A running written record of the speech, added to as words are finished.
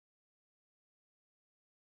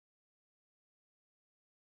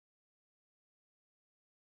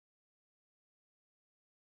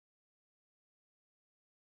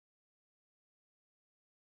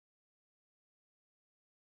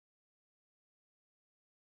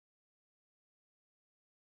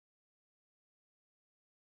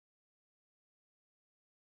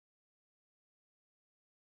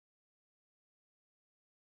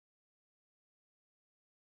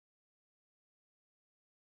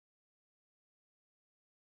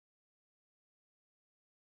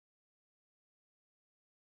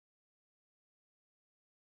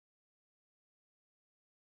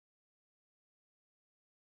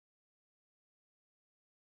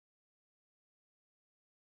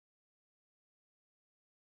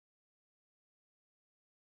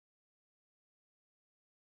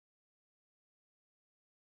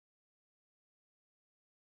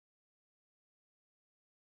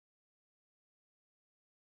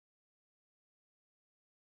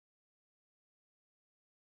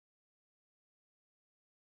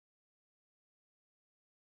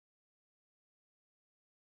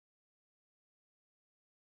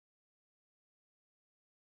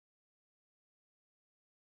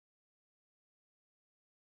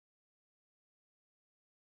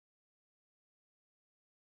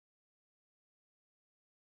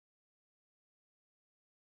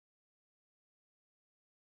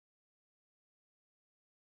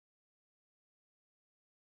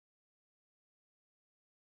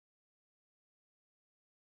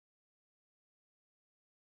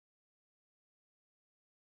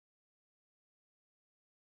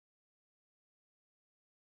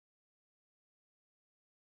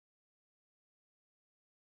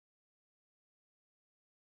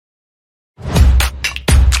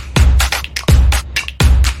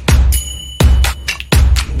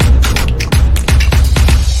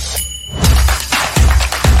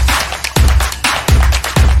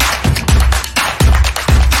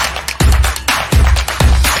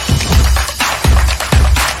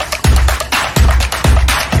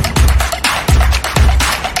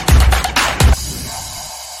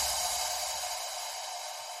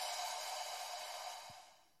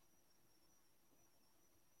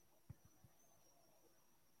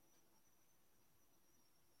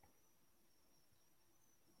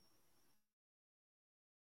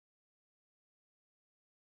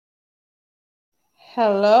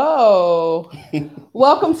Hello.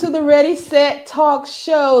 Welcome to the Ready Set Talk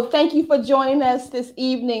Show. Thank you for joining us this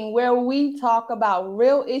evening where we talk about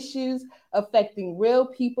real issues affecting real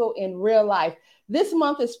people in real life. This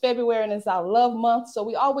month is February and it's our love month, so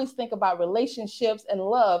we always think about relationships and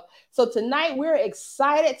love. So tonight we're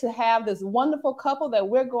excited to have this wonderful couple that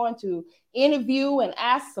we're going to interview and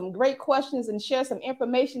ask some great questions and share some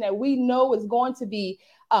information that we know is going to be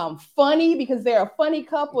funny because they're a funny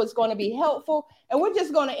couple. It's going to be helpful. And we're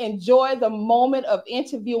just going to enjoy the moment of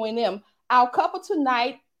interviewing them. Our couple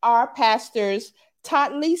tonight are pastors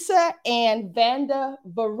Todd Lisa and Vanda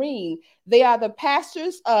Vareen. They are the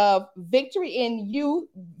pastors of Victory in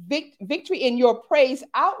Your Praise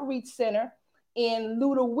Outreach Center in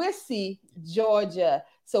Ludowici, Georgia.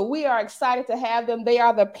 So we are excited to have them. They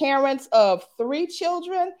are the parents of 3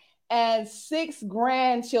 children and 6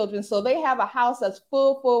 grandchildren. So they have a house that's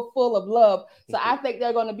full of love. So I think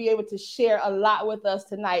they're going to be able to share a lot with us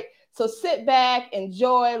tonight. So sit back,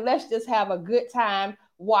 enjoy. Let's just have a good time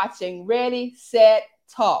watching Ready, Set,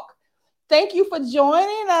 Talk. Thank you for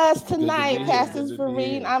joining us tonight, Pastors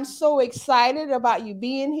Vareen. I'm so excited about you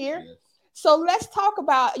being here. Yes. So let's talk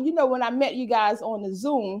about, when I met you guys on the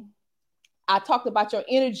Zoom, I talked about your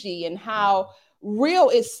energy and how real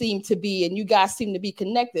it seemed to be, and you guys seem to be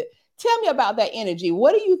connected. Tell me about that energy.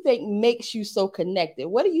 What do you think makes you so connected?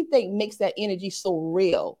 What do you think makes that energy so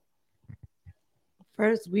real?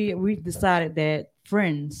 First, we decided that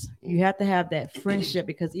friends, you have to have that friendship,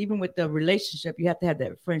 because even with the relationship, you have to have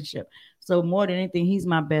that friendship. So more than anything, he's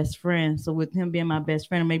my best friend. So with him being my best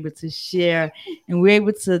friend, I'm able to share, and we're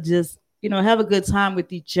able to just, have a good time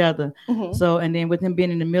with each other. Mm-hmm. So, and then with him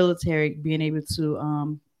being in the military, being able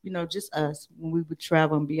to, just us, when we would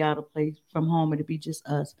travel and be out of place from home, it'd be just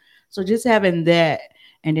us. So just having that,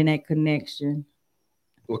 and then that connection.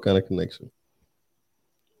 What kind of connection?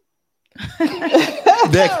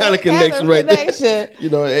 That kind of connection right there.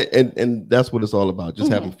 And that's what it's all about.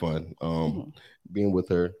 Just having fun. Being with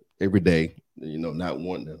her every day, not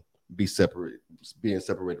wanting to be being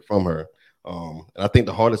separated from her. And I think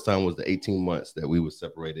the hardest time was the 18 months that we were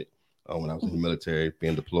separated when I was in the military,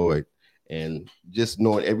 being deployed. And just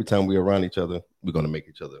knowing every time we're around each other, we're going to make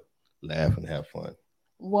each other laugh and have fun.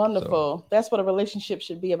 Wonderful. So, that's what a relationship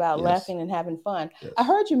should be about, laughing and having fun. Yes. I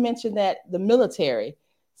heard you mention that the military.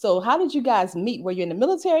 So how did you guys meet? Were you in the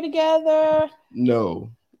military together?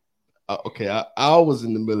 No. Okay, I was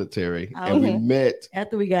in the military, and we met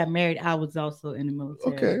after we got married. I was also in the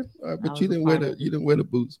military. Okay, but you didn't wear the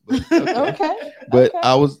boots. But, okay. But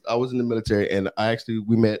I was in the military, and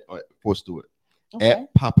we met at Fort Stewart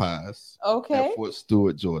at Popeyes. Okay. At Fort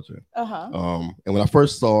Stewart, Georgia. And when I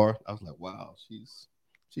first saw her, I was like, "Wow, she's."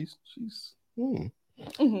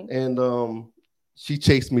 And she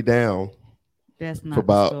chased me down. That's not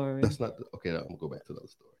the story. That's not okay. I'm gonna go back to the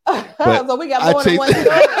story. So we got more than one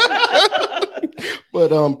story. But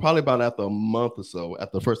probably about after a month or so,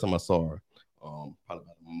 after the first time I saw her, probably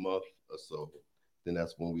about a month or so, then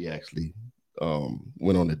that's when we actually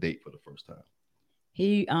went on a date for the first time.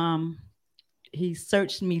 He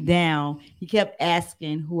searched me down. He kept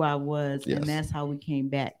asking who I was, and that's how we came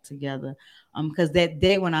back together. Because that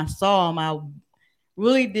day when I saw him, I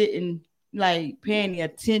really didn't pay any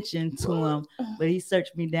attention to him, but he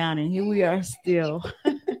searched me down, and here we are still.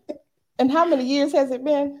 And how many years has it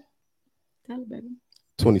been? Tell baby.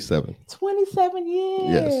 27. 27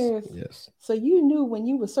 years. Yes. So you knew when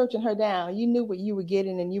you were searching her down, you knew what you were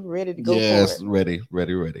getting, and you were ready to go for it. Yes, ready.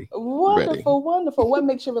 Wonderful. What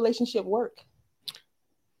makes your relationship work?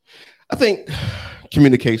 I think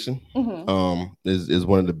communication is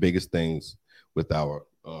one of the biggest things with our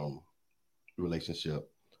relationship.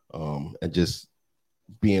 And just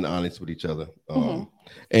being honest with each other.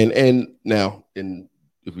 And now,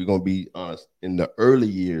 if we're gonna be honest, in the early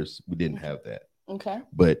years we didn't have that. Okay.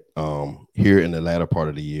 But here in the latter part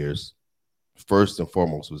of the years, first and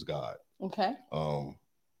foremost was God. Okay.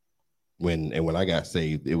 When I got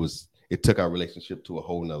saved, it took our relationship to a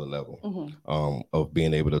whole nother level of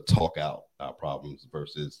being able to talk out our problems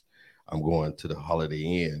versus I'm going to the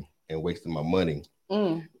Holiday Inn and wasting my money.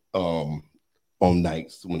 On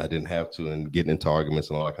nights when I didn't have to, and getting into arguments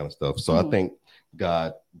and all that kind of stuff. So I think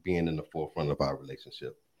God being in the forefront of our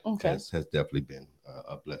relationship has definitely been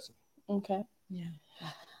a blessing. Okay. Yeah.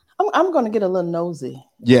 I'm going to get a little nosy.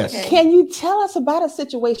 Yes. Okay. Can you tell us about a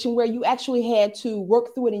situation where you actually had to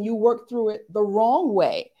work through it and you worked through it the wrong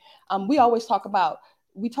way? We always talk about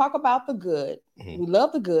we talk about the good. We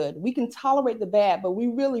love the good. We can tolerate the bad, but we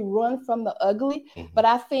really run from the ugly. But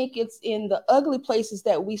I think it's in the ugly places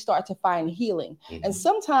that we start to find healing. And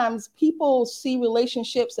sometimes people see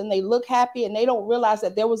relationships and they look happy and they don't realize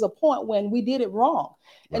that there was a point when we did it wrong.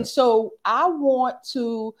 Right. And so I want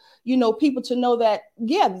to, people to know that,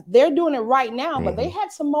 yeah, they're doing it right now, but they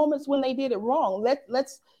had some moments when they did it wrong.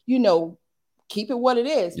 Let's keep it what it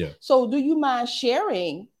is. Yeah. So do you mind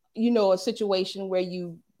sharing, a situation where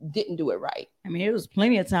you didn't do it right? I mean, it was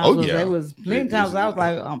plenty of times. I was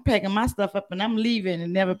like, I'm packing my stuff up and I'm leaving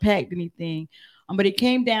and never packed anything. But it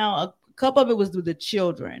came down, a couple of it was with the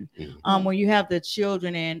children. When you have the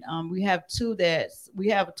children and we have we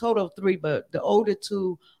have a total of 3, but the older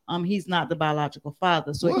 2, he's not the biological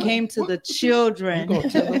father. So it came to the children. You're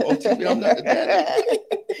gonna tell them on TV I'm not the daddy.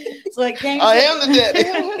 So it came. I am the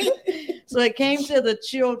daddy. So it came to the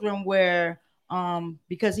children where,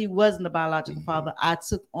 because he wasn't the biological father, I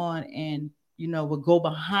took on and would go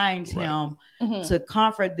behind him to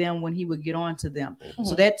comfort them when he would get on to them.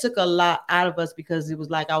 So that took a lot out of us because it was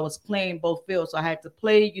like I was playing both fields. So I had to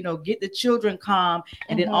play, get the children calm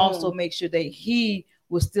and then also make sure that he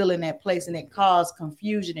was still in that place, and it caused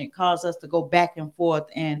confusion. It caused us to go back and forth,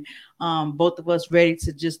 and both of us ready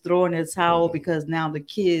to just throw in the towel because now the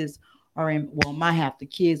kids are the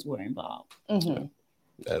kids were involved. I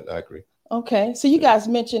agree. Okay, so you guys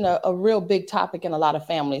mentioned a real big topic in a lot of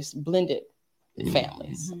families, blended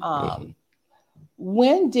families. How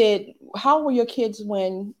were your kids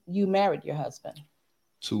when you married your husband?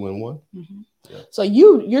 2 and 1. Yeah. So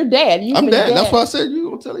you're dad. I'm dad. That's why I said you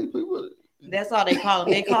gonna tell these people. That's all they call him.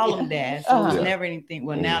 They call him dad. So it's never anything.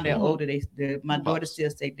 Well, now they're older. My daughter still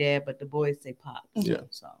say dad, but the boys say pop. Yeah.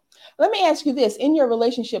 So let me ask you this: in your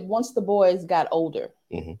relationship, once the boys got older,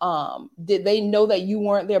 did they know that you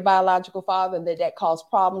weren't their biological father, and that caused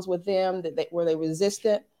problems with them? Were they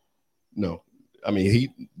resistant? No, I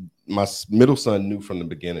mean my middle son knew from the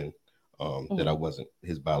beginning that I wasn't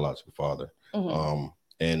his biological father,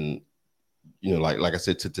 and like I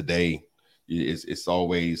said to today. It's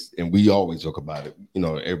always, and we always joke about it.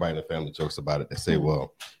 Everybody in the family jokes about it. They say,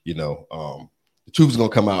 well, the truth is gonna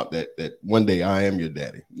come out that one day I am your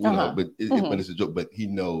daddy. But it's a joke. But he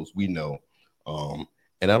knows, we know,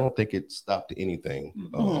 and I don't think it stopped anything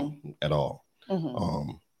at all.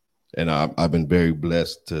 And I've been very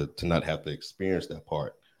blessed to not have to experience that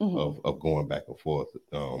part of going back and forth.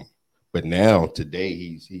 But now today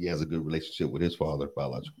he has a good relationship with his father,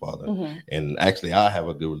 biological father, and actually I have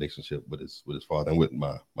a good relationship with his father and with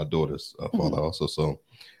my daughter's father also. So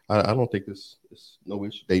I don't think it's no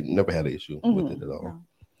issue. They never had an issue with it at all. No.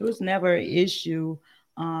 It was never an issue.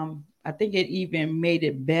 I think it even made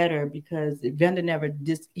it better because Venda never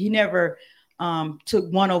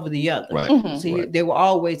took one over the other. Right. So they were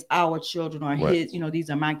always our children or his,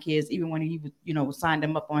 these are my kids. Even when he would, signed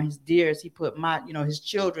them up on his dears, he put his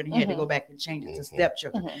children, he had to go back and change it to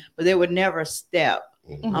stepchildren, but they would never step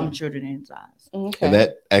children in size. Okay. And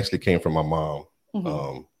that actually came from my mom.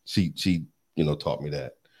 She taught me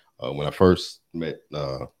that when I first met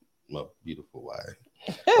my beautiful wife,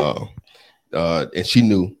 and she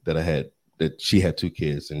knew that she had 2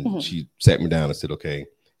 kids, and she sat me down and said, okay,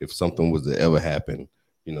 if something was to ever happen,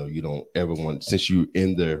 you don't ever want, since you're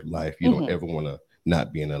in their life, you don't ever want to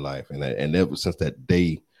not be in their life. And ever since that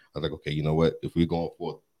day, I was like, okay, you know what? If we're going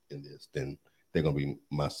forth in this, then they're going to be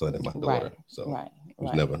my son and my daughter. Right. So it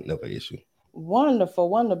was never an issue. Wonderful,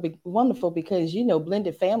 because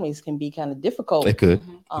blended families can be kind of difficult. It could.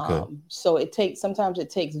 So sometimes it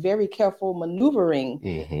takes very careful maneuvering,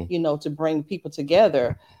 to bring people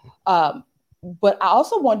together. But I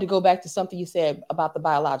also wanted to go back to something you said about the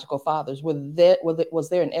biological fathers. Was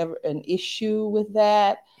there an issue with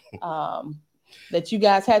that that you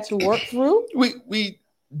guys had to work through? We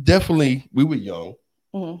definitely, we were young,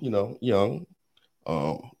 young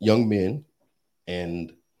men,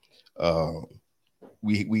 and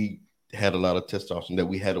we had a lot of testosterone that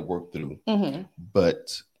we had to work through.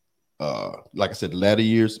 But like I said, the latter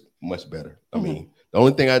years, much better. I mean, the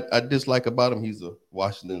only thing I dislike about him, he's a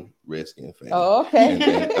Washington Redskin fan. Oh, okay.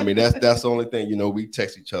 And I mean, that's the only thing, we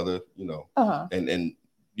text each other, and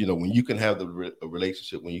when you can have a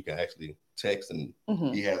relationship, when you can actually text, and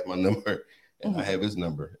he has my number and I have his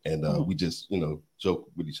number, and we just, joke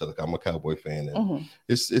with each other. I'm a Cowboy fan, and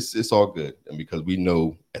it's all good. And because we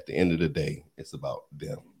know at the end of the day, it's about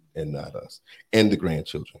them and not us and the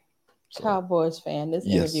grandchildren. So. Cowboys fan, this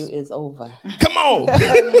interview is over. Come on.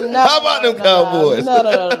 How about them Cowboys?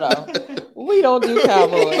 No. We don't do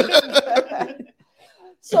Cowboys.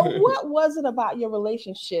 So what was it about your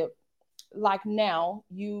relationship? Like now,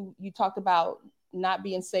 you talked about not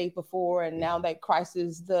being saved before, and now that Christ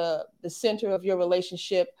is the center of your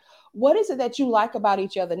relationship, what is it that you like about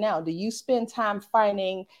each other now? Do you spend time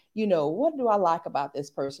finding, what do I like about this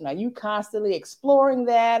person? Are you constantly exploring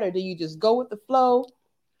that, or do you just go with the flow?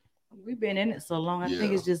 We've been in it so long. I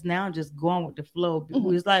think it's just now just going with the flow.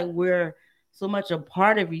 It's like we're so much a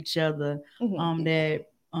part of each other that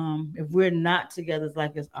if we're not together, it's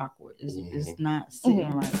like it's awkward. It's not sitting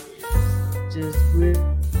right. Just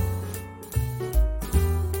we're.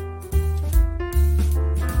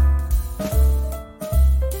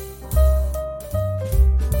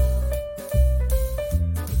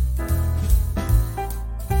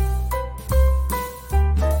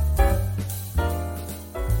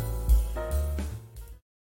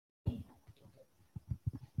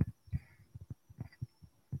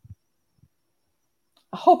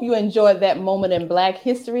 I hope you enjoyed that moment in Black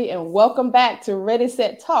history, and welcome back to Ready,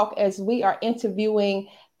 Set, Talk as we are interviewing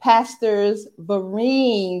Pastors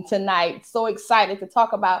Vereen tonight. So excited to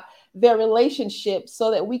talk about their relationship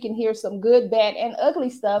so that we can hear some good, bad, and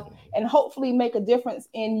ugly stuff and hopefully make a difference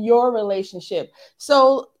in your relationship.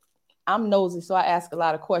 So I'm nosy, so I ask a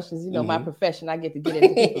lot of questions. My profession, I get to get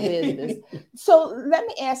into people's business. So let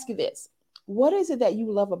me ask you this. What is it that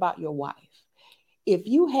you love about your wife? If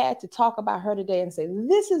you had to talk about her today and say,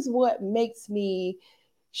 this is what makes me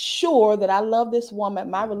sure that I love this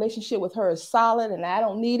woman, my relationship with her is solid and I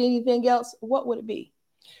don't need anything else, what would it be?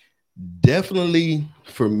 Definitely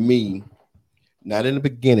for me, not in the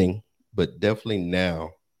beginning, but definitely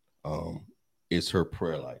now, is her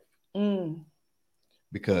prayer life.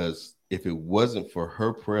 Because if it wasn't for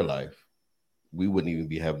her prayer life, we wouldn't even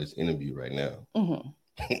be having this interview right now.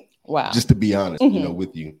 Wow. Just to be honest,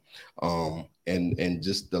 with you. And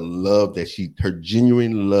just the love that her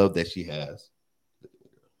genuine love that she has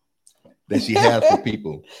for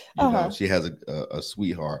people. She has a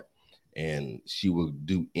sweetheart, and she will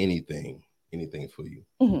do anything for you.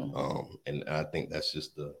 And I think that's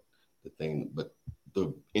just the thing. But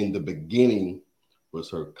in the beginning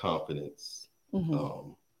was her confidence,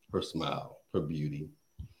 her smile, her beauty,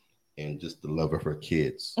 and just the love of her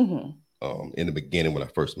kids. In the beginning, when I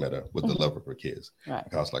first met her, with the love of her kids, I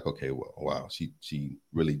was like, okay, well, wow, she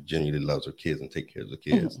really genuinely loves her kids and take care of her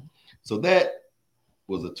kids. So that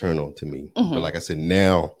was a turn on to me. But like I said,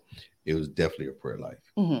 now it was definitely a prayer life.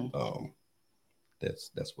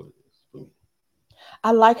 That's what it is for me.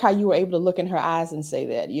 I like how you were able to look in her eyes and say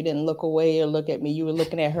that. You didn't look away or look at me. You were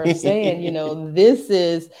looking at her saying, this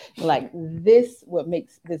is what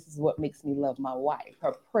makes me love my wife,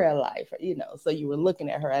 her prayer life, so you were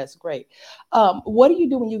looking at her. That's great. What do you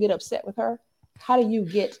do when you get upset with her? How do you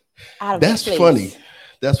get out of that place?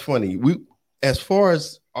 That's funny. As far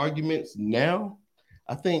as arguments now,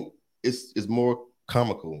 I think it's more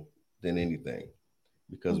comical than anything,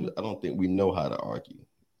 because I don't think we know how to argue.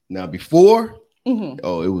 Now before,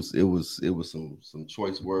 it was some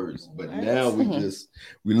choice words, but now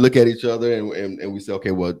we look at each other and we say, okay,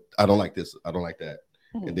 well, I don't like this, I don't like that,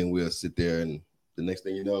 and then we'll sit there, and the next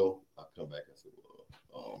thing you know, I'll come back and say,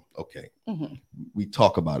 well, okay, we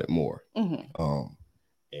talk about it more,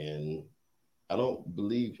 and I don't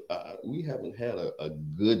believe we haven't had a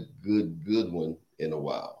good one in a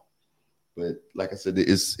while, but like I said,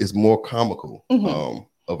 it's more comical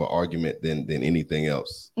of an argument than anything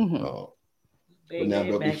else. But now,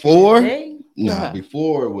 before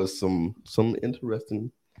it was some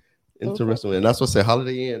interesting, and that's what I said.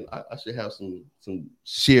 Holiday Inn. I should have some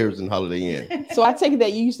shares in Holiday Inn. So I take it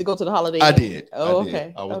that you used to go to the Holiday Inn. I did. Oh,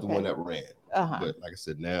 okay. I was the one that ran. But like I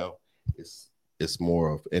said, now it's more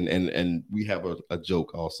of and we have a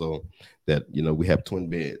joke also that we have twin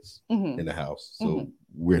beds in the house, so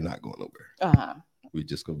we're not going nowhere. We're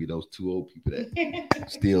just gonna be those two old people that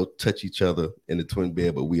still touch each other in the twin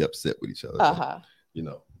bed, but we upset with each other. So,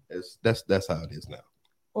 that's how it is now.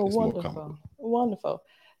 Well, it's wonderful.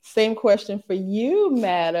 Same question for you,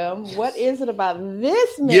 madam. What is it about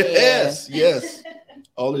this man? Yes.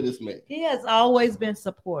 All of this man. He has always been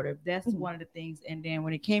supportive. That's one of the things. And then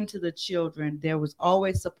when it came to the children, there was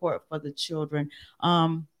always support for the children.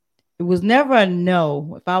 It was never a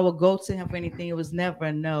no. If I would go to him for anything, it was never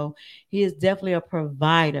a no. He is definitely a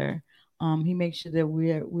provider. He makes sure that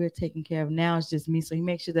we're taken care of. Now it's just me, so he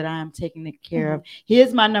makes sure that I am taken care of. He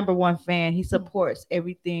is my number one fan. He supports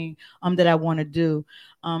everything that I want to do.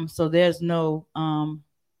 So there's no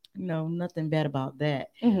nothing bad about that.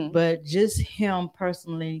 But just him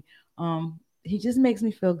personally, he just makes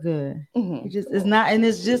me feel good. He just it's not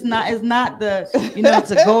the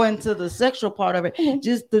to go into the sexual part of it,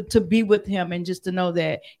 just to be with him and just to know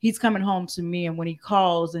that he's coming home to me, and when he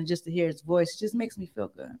calls and just to hear his voice, it just makes me feel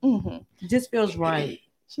good. It just feels right.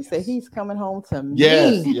 She said he's coming home to me.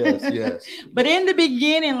 Yes. But in the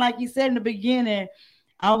beginning, like you said in the beginning,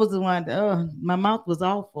 I was the one. My mouth was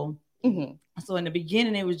awful. Mm-hmm. So in the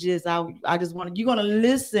beginning, it was just I just wanted, you're gonna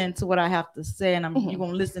listen to what I have to say, and you're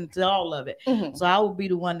gonna listen to all of it. Mm-hmm. So I would be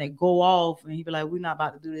the one that go off, and he'd be like, "We're not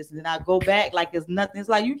about to do this," and then I go back like it's nothing. It's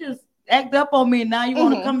like you just act up on me, and now you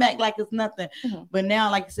want to come back like it's nothing. Mm-hmm. But now,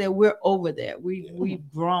 like you said, we're over that. We've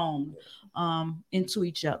grown into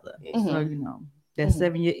each other. Mm-hmm. So you know. That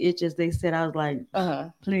 7-year itch, as they said, I was like,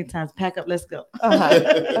 plenty of times, pack up, let's go. So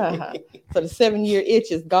the 7-year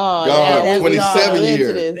itch is gone. Gone. 27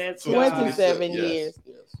 years. That's 27 years.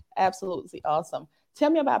 Yes. Absolutely awesome. Tell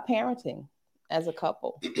me about parenting as a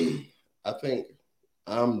couple. I think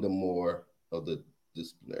I'm the more of the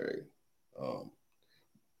disciplinary.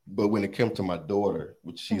 But when it came to my daughter,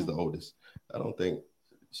 which she's the oldest, I don't think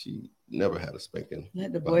she never had a spanking.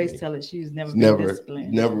 Let the boys tell it. She's never been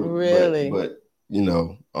disciplined. Never. Really? But you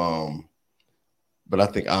know, but I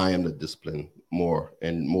think I am the discipline more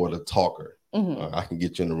and more the talker. Mm-hmm. I can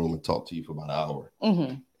get you in the room and talk to you for about an hour.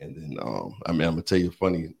 Mm-hmm. And then, I'm gonna tell you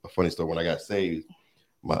a funny story. When I got saved,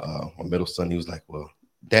 my middle son, he was like, "Well,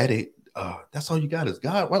 Daddy, that's all you got is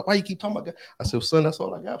God. Why you keep talking about God?" I said, "Well, son, that's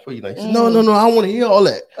all I got for you." Like, he said, no, I want to hear all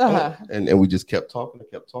that. And we just kept talking. I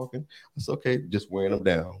said, "Okay, just wearing them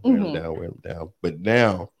down. But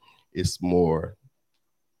now it's more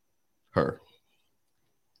her.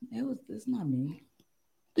 It's not me.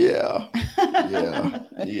 Yeah.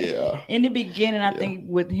 In the beginning, I think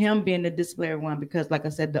with him being the disciplinary one, because like I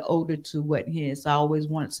said, the older two wasn't his. So I always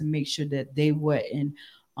wanted to make sure that they weren't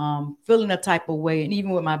feeling a type of way. And even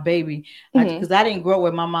with my baby, because I didn't grow up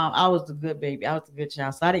with my mom, I was the good baby. I was the good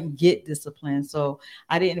child. So I didn't get discipline. So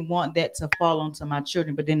I didn't want that to fall onto my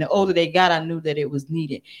children. But then the older they got, I knew that it was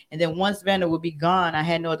needed. And then once Vander would be gone, I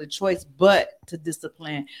had no other choice but to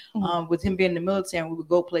discipline. With him being in the military, we would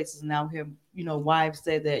go places. And now him, wives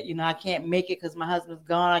say that, I can't make it because my husband's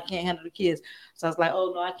gone. I can't handle the kids. So I was like,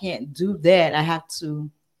 oh, no, I can't do that. I have to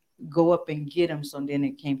go up and get him. So then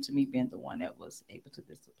it came to me being the one that was able to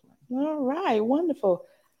discipline. All right, wonderful.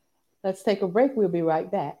 Let's take a break. We'll be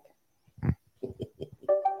right back.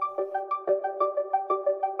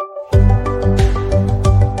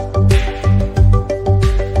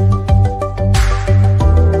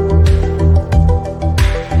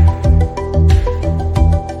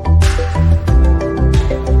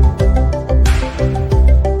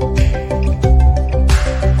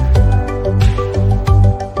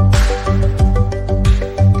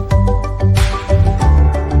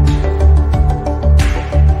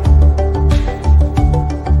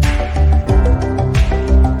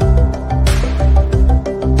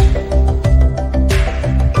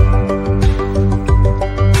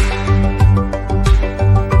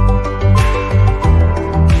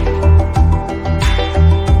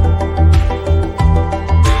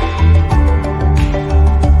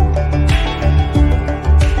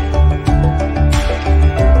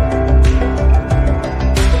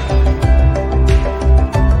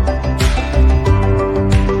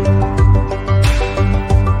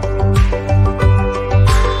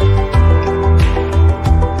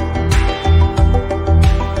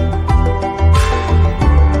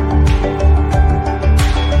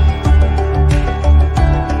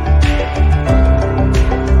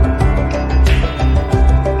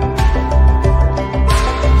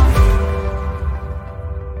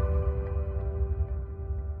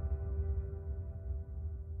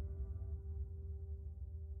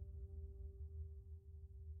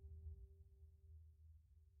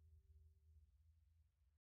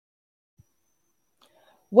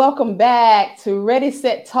 Welcome back to Ready,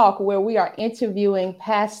 Set, Talk, where we are interviewing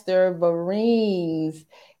Pastor Vereen's.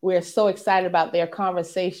 We're so excited about their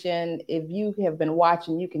conversation. If you have been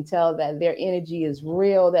watching, you can tell that their energy is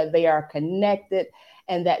real, that they are connected,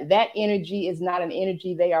 and that energy is not an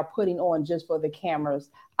energy they are putting on just for the cameras.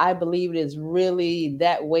 I believe it is really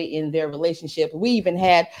that way in their relationship. We even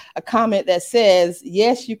had a comment that says,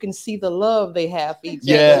 yes, you can see the love they have for each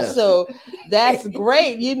other. So that's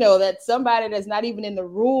great. That somebody that's not even in the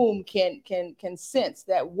room can sense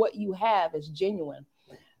that what you have is genuine.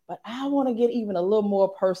 But I want to get even a little more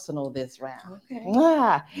personal this round. Okay.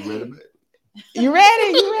 You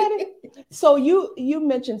ready? So you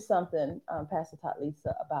mentioned something, Pastor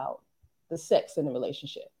Tatlisa, about the sex in the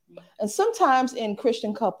relationship. And sometimes in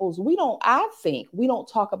Christian couples, we don't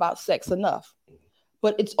talk about sex enough,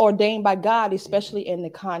 but it's ordained by God, especially in the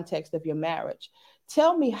context of your marriage.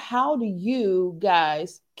 Tell me, how do you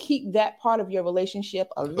guys keep that part of your relationship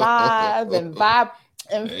alive and vibrant?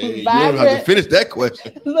 You don't have to finish that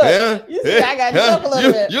question. Look, you see, I got to joke a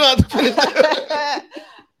little bit. You don't have to finish that.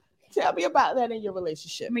 Tell me about that in your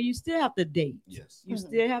relationship. I mean, you still have to date. Yes. You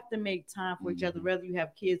still have to make time for each other, whether you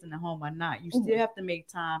have kids in the home or not. You Mhm. still have to make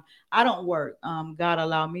time. I don't work. God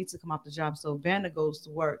allowed me to come off the job, so Vanna goes to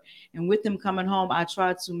work. And with him coming home, I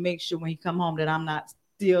try to make sure when he come home that I'm not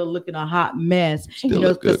still looking a hot mess. Still you know,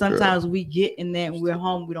 look good, because sometimes girl. we get in there and we're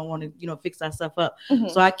home, we don't want to, fix ourselves up.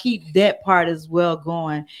 Mhm. So I keep that part as well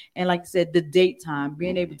going. And like I said, the date time,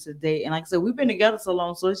 being able to date. And like I said, we've been together so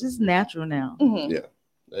long, so it's just natural now. Mhm.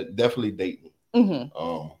 Yeah, definitely dating. Mhm.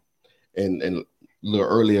 And a little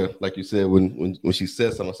earlier, like you said, when she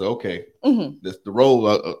said something, I said, okay, Mhm. that's the role.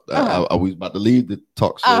 I was about to leave the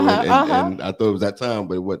talk show, and I thought it was that time,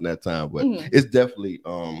 but it wasn't that time. But Mhm. it's definitely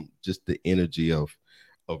just the energy of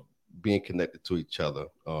being connected to each other,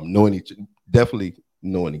 definitely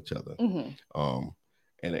knowing each other. Mhm.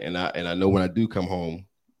 And I know when I do come home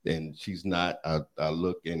and she's not, I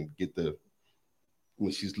look and get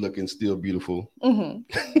when she's looking still beautiful. Mhm.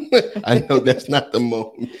 I know that's not the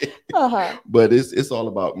moment, but it's all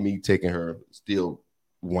about me taking her, still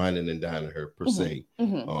whining and dining her per se,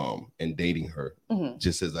 and dating her,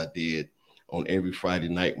 just as I did on every Friday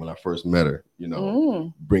night when I first met her.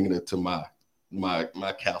 Bringing her to my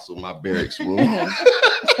castle, my barracks room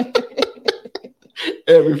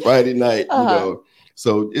every Friday night.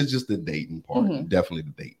 So it's just the dating part. Definitely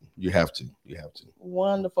the dating. You have to.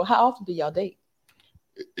 Wonderful. How often do y'all date?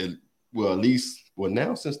 Well, at least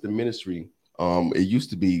now since the ministry, it used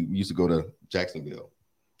to be we used to go to Jacksonville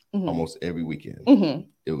almost every weekend.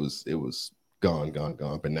 It was gone.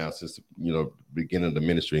 But now since beginning of the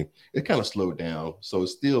ministry, it kind of slowed down. So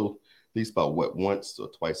it's still at least about once or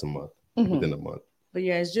twice a month within a month. But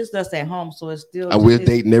yeah, it's just us at home, so it's still. And we're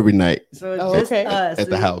dating every night. So it's just us at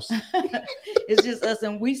the house. It's just us,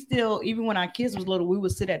 and we still, even when our kids was little, we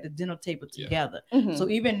would sit at the dinner table together. So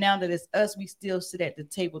even now that it's us, we still sit at the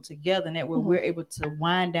table together, and that way we're able to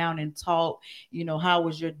wind down and talk. How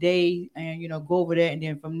was your day, and go over there, and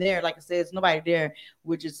then from there, like I said, there's nobody there.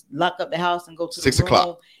 We just lock up the house and go to 6 the room,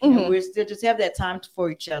 o'clock, and we're still just have that time for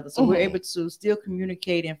each other. So we're able to still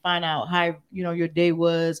communicate and find out how your day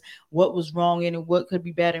was, what was wrong in it, what could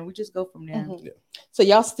be better, and we just go from there. So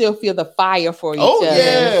y'all still feel the fire for each other? Oh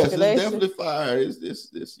yes, it's definitely fire.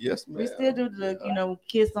 It's yes, man. We still do the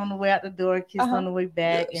kiss on the way out the door, kiss on the way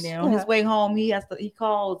back, and then on his way home he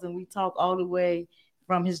calls and we talk all the way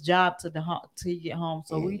from his job to he get home.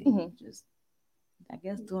 So we just, I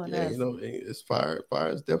guess, doing that. It's fire. Fire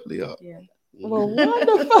is definitely up. Yeah. Well,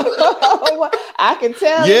 wonderful. I can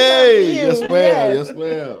tell. Yay! Yes, ma'am. Yes,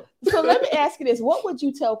 ma'am. So let me ask you this: what would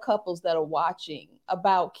you tell couples that are watching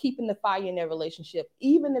about keeping the fire in their relationship,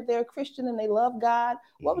 even if they're a Christian and they love God?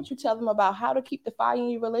 What would you tell them about how to keep the fire in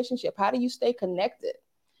your relationship? How do you stay connected?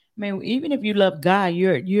 I mean, even if you love God,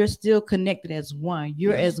 you're still connected as one.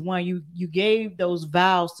 You're as one. You gave those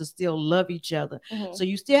vows to still love each other. So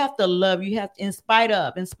you still have to love. You have to, in spite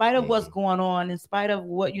of what's going on, in spite of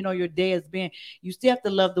what your day has been, you still have to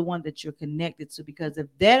love the one that you're connected to. Because if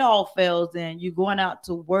that all fails, then you're going out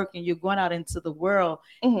to work and you're going out into the world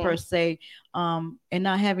per se, and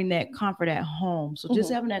not having that comfort at home. So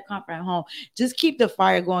just having that comfort at home, just keep the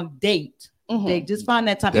fire going. Date. They just find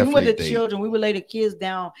that time. Definitely. Even with the children, we would lay the kids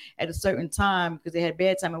down at a certain time because they had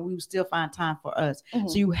bedtime, and we would still find time for us.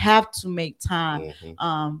 So you have to make time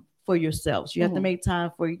for yourselves. You have to make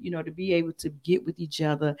time for to be able to get with each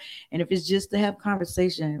other. And if it's just to have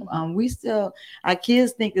conversation, we still, our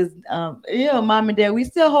kids think is mom and dad, we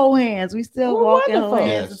still hold hands. We still walk and hold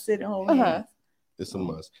hands and sit and hold hands. It's a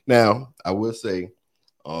must. Now I will say,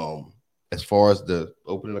 as far as the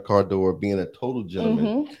opening the car door, being a total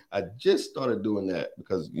gentleman, I just started doing that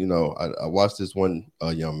because, I watched this one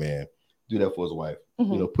young man do that for his wife,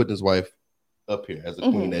 putting his wife up here as a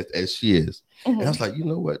queen as she is. And I was like, you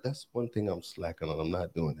know what? That's one thing I'm slacking on. I'm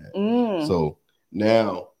not doing that. So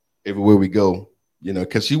now everywhere we go,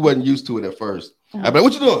 because she wasn't used to it at first. I'd be like,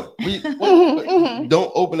 what you doing?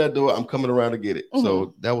 Don't open that door. I'm coming around to get it.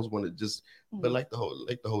 So that was one of just, but like the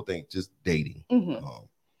whole thing, just dating.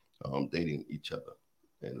 Dating each other,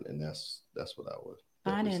 and that's what I would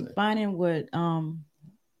finding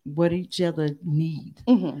what each other need,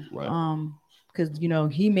 right? Because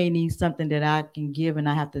he may need something that I can give, and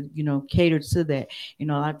I have to cater to that. A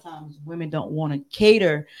lot of times women don't want to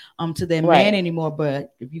cater to their man anymore,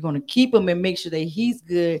 but if you're going to keep him and make sure that he's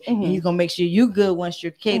good, and he's going to make sure you good once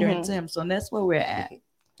you're catering to him. So that's where we're at.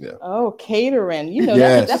 Yeah. Oh, catering.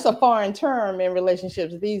 That's a foreign term in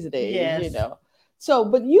relationships these days. Yes. So,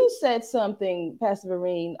 but you said something, Pastor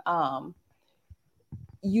Vereen,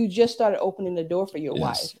 you just started opening the door for your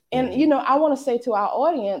wife. And, I want to say to our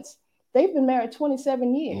audience, they've been married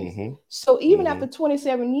 27 years. So even after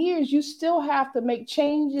 27 years, you still have to make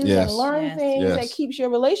changes and learn things that keeps your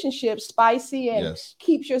relationship spicy and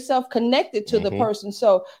keeps yourself connected to the person.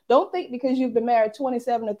 So don't think because you've been married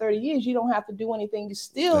 27 or 30 years, you don't have to do anything. You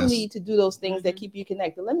still need to do those things that keep you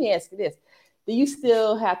connected. Let me ask you this. Do you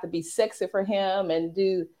still have to be sexy for him and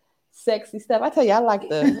do sexy stuff? I tell you, I like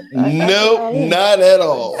the... Nope, not at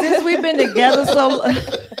all. Since we've been together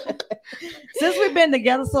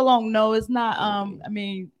so long, no, it's not. I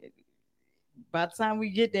mean, by the time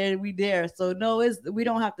we get there, we there. So no, we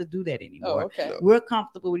don't have to do that anymore. Oh, okay. No. We're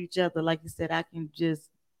comfortable with each other. Like you said, I can just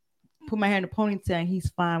put my hair in a ponytail and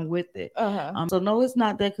he's fine with it. So no, it's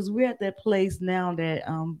not that, because we're at that place now that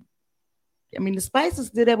I mean, the spice is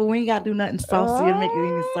still there, but we ain't got to do nothing saucy to make it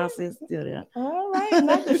any saucy. It's still there. All right,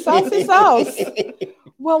 not the saucy sauce.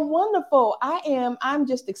 Well, wonderful. I'm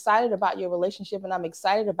just excited about your relationship, and I'm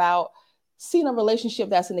excited about seeing a relationship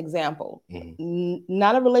that's an example.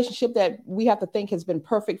 Not a relationship that we have to think has been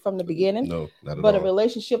perfect from the beginning. No, not at but all. A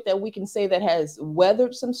relationship that we can say that has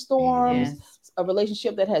weathered some storms. A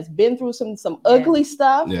relationship that has been through some ugly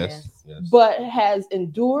stuff. But has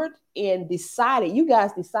endured and decided. You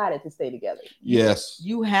guys decided to stay together. Yes.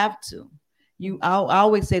 You have to. I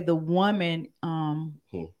always say the woman, not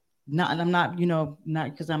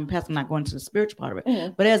because I'm a pastor, I'm not going to the spiritual part of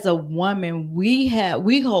it. But as a woman, we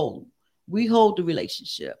hold the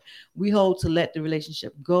relationship. We hold to let the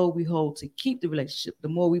relationship go. We hold to keep the relationship. The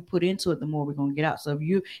more we put into it, the more we're going to get out. So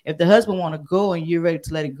if the husband want to go and you're ready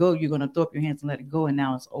to let it go, you're going to throw up your hands and let it go. And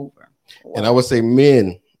now it's over. And I would say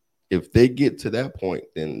men, if they get to that point,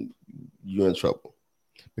 then you're in trouble.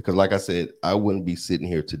 Because like I said, I wouldn't be sitting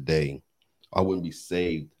here today. I wouldn't be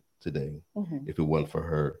saved today if it wasn't for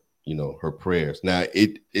her, her prayers. Now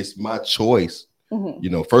it's my choice.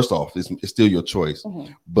 First off, it's still your choice.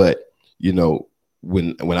 But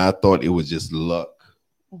when I thought it was just luck,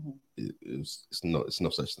 it's no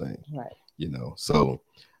such thing. Right. So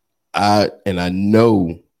I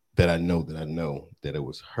know that it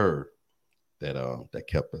was her that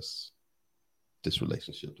kept this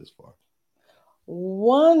relationship this far.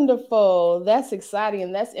 Wonderful. That's exciting.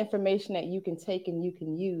 And that's information that you can take and you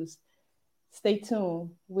can use. Stay tuned.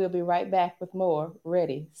 We'll be right back with more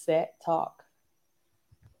Ready, Set, Talk.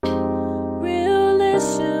 Real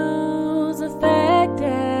issues affecting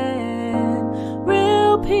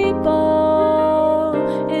real people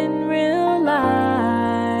in real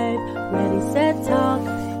life. Ready, Set, Talk.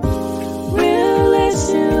 Real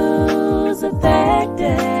issues affecting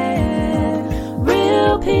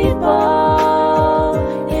real people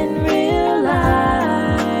in real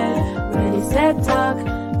life. Ready, Set, Talk.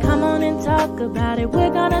 Come on and talk about it. We're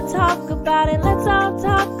gonna talk about it. Let's all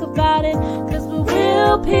talk about it. 'Cause we're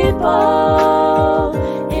real people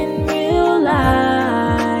in real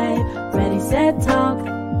life. Ready, Set, Talk.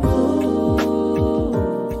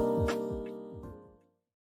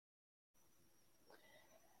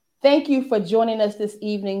 Thank you for joining us this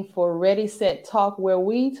evening for Ready, Set, Talk, where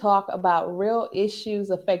we talk about real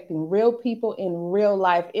issues affecting real people in real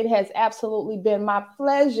life. It has absolutely been my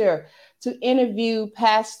pleasure to interview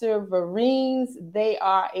Pastor Vereen's. They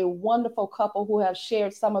are a wonderful couple who have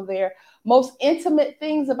shared some of their most intimate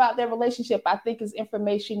things about their relationship. I think is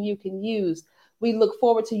information you can use. We look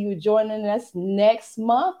forward to you joining us next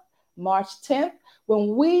month, March 10th,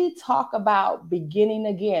 when we talk about beginning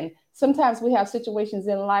again. Sometimes we have situations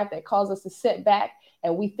in life that cause us to sit back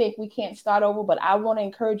and we think we can't start over, but I want to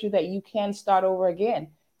encourage you that you can start over again.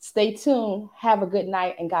 Stay tuned. Have a good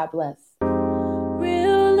night and God bless.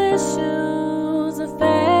 Real issues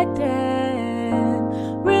affecting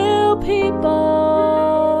real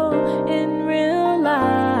people in real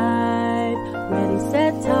life. Ready,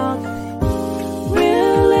 Set, Talk.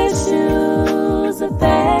 Real issues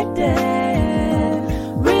affecting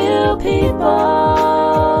real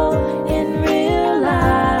people in real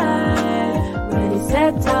life. Ready,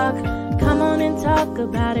 Set, Talk. Come on and talk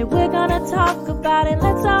about it. We're gonna talk about it.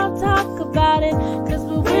 Let's all talk about it. 'Cause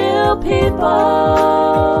we're real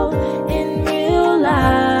people in